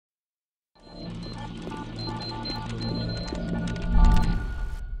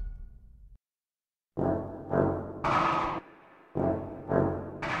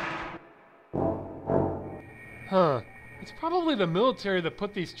Huh. It's probably the military that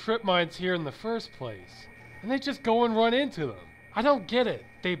put these trip mines here in the first place. And they just go and run into them. I don't get it.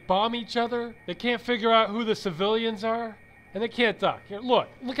 They bomb each other, they can't figure out who the civilians are, and they can't duck. Here,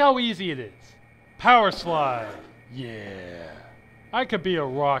 look how easy it is. Power slide. Yeah. I could be a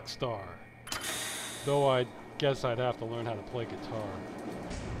rock star. Though I guess I'd have to learn how to play guitar.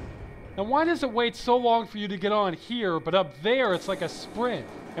 Now why does it wait so long for you to get on here, but up there it's like a sprint?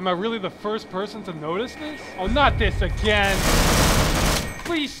 Am I really the first person to notice this? Oh, not this again!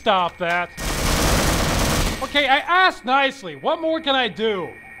 Please stop that. Okay, I asked nicely. What more can I do?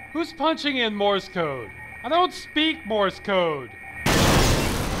 Who's punching in Morse code? I don't speak Morse code.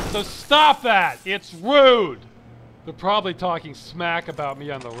 So stop that! It's rude! They're probably talking smack about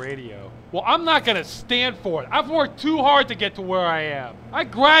me on the radio. Well, I'm not gonna stand for it. I've worked too hard to get to where I am. I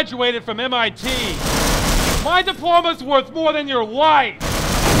graduated from MIT. My diploma's worth more than your life!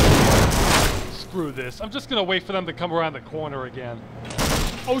 Screw this. I'm just gonna wait for them to come around the corner again.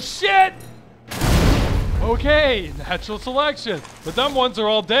 Oh shit! Okay, natural selection. The dumb ones are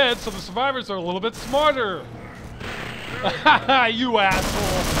all dead, so the survivors are a little bit smarter. You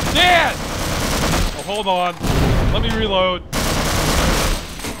asshole. Dead! Oh, hold on. Let me reload.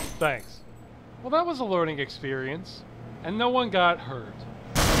 Thanks. Well, that was a learning experience. And no one got hurt.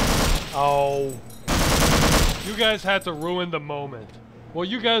 Oh. You guys had to ruin the moment. Well,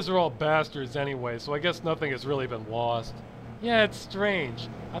 you guys are all bastards anyway, so I guess nothing has really been lost. Yeah, it's strange.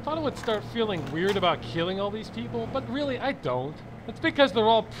 I thought I would start feeling weird about killing all these people, but really, I don't. It's because they're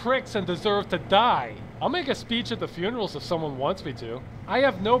all pricks and deserve to die. I'll make a speech at the funerals if someone wants me to. I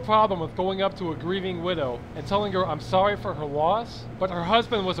have no problem with going up to a grieving widow and telling her I'm sorry for her loss, but her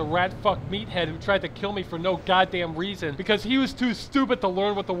husband was a rat-fuck meathead who tried to kill me for no goddamn reason because he was too stupid to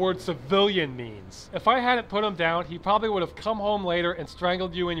learn what the word civilian means. If I hadn't put him down, he probably would have come home later and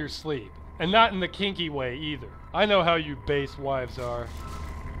strangled you in your sleep. And not in the kinky way either. I know how you base wives are.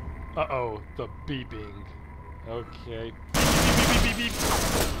 Uh-oh, the beeping. Okay. Beep, beep, beep, beep,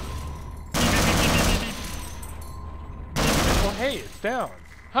 beep. Oh, hey, it's down.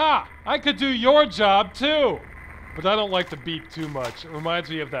 Ha! I could do your job, too! But I don't like to beep too much. It reminds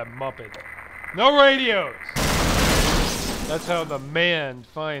me of that Muppet. No radios! That's how the man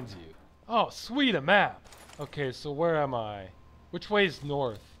finds you. Oh, sweet, a map. Okay, so where am I? Which way's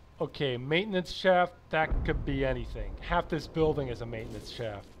north? Okay, maintenance shaft, that could be anything. Half this building is a maintenance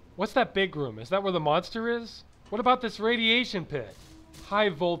shaft. What's that big room? Is that where the monster is? What about this radiation pit? High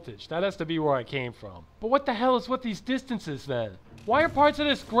voltage, that has to be where I came from. But what the hell is with these distances then? Why are parts of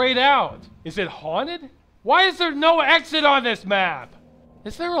this grayed out? Is it haunted? Why is there no exit on this map?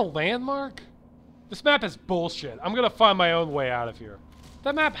 Is there a landmark? This map is bullshit. I'm gonna find my own way out of here.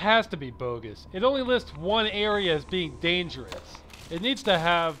 That map has to be bogus. It only lists one area as being dangerous. It needs to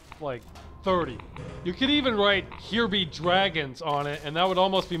have, like, 30. You could even write, "Here be dragons" on it, and that would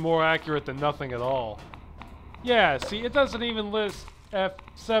almost be more accurate than nothing at all. Yeah, see, it doesn't even list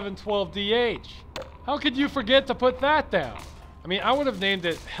F712DH. How could you forget to put that down? I mean, I would have named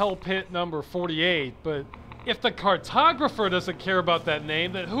it Hell Pit number 48, but if the cartographer doesn't care about that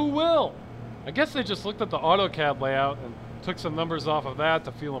name, then who will? I guess they just looked at the AutoCAD layout and took some numbers off of that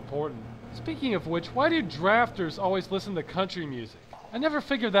to feel important. Speaking of which, why do drafters always listen to country music? I never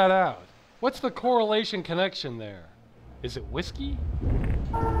figured that out. What's the correlation connection there? Is it whiskey?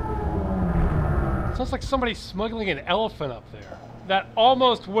 Sounds like somebody smuggling an elephant up there. That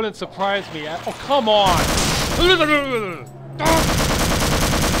almost wouldn't surprise me. Oh, come on!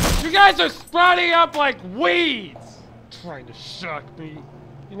 You guys are sprouting up like weeds! Trying to shock me.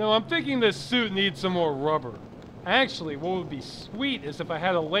 You know, I'm thinking this suit needs some more rubber. Actually, what would be sweet is if I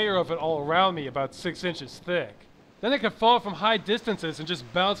had a layer of it all around me about 6 inches thick. Then I could fall from high distances and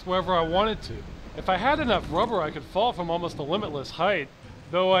just bounce wherever I wanted to. If I had enough rubber, I could fall from almost a limitless height.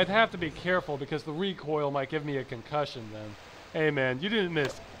 Though I'd have to be careful because the recoil might give me a concussion then. Hey man, you didn't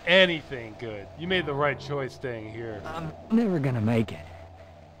miss anything good. You made the right choice staying here. I'm never gonna make it.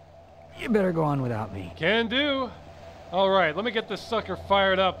 You better go on without me. Can do. Alright, let me get this sucker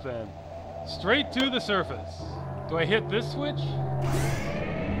fired up then. Straight to the surface. Do I hit this switch?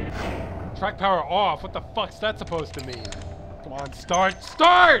 Track power off. What the fuck's that supposed to mean? Come on, start.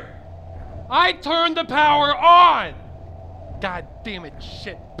 Start! I turned the power on! God damn it,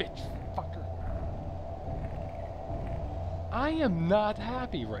 shit, bitch, fucker. I am not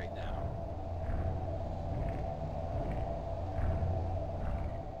happy right now.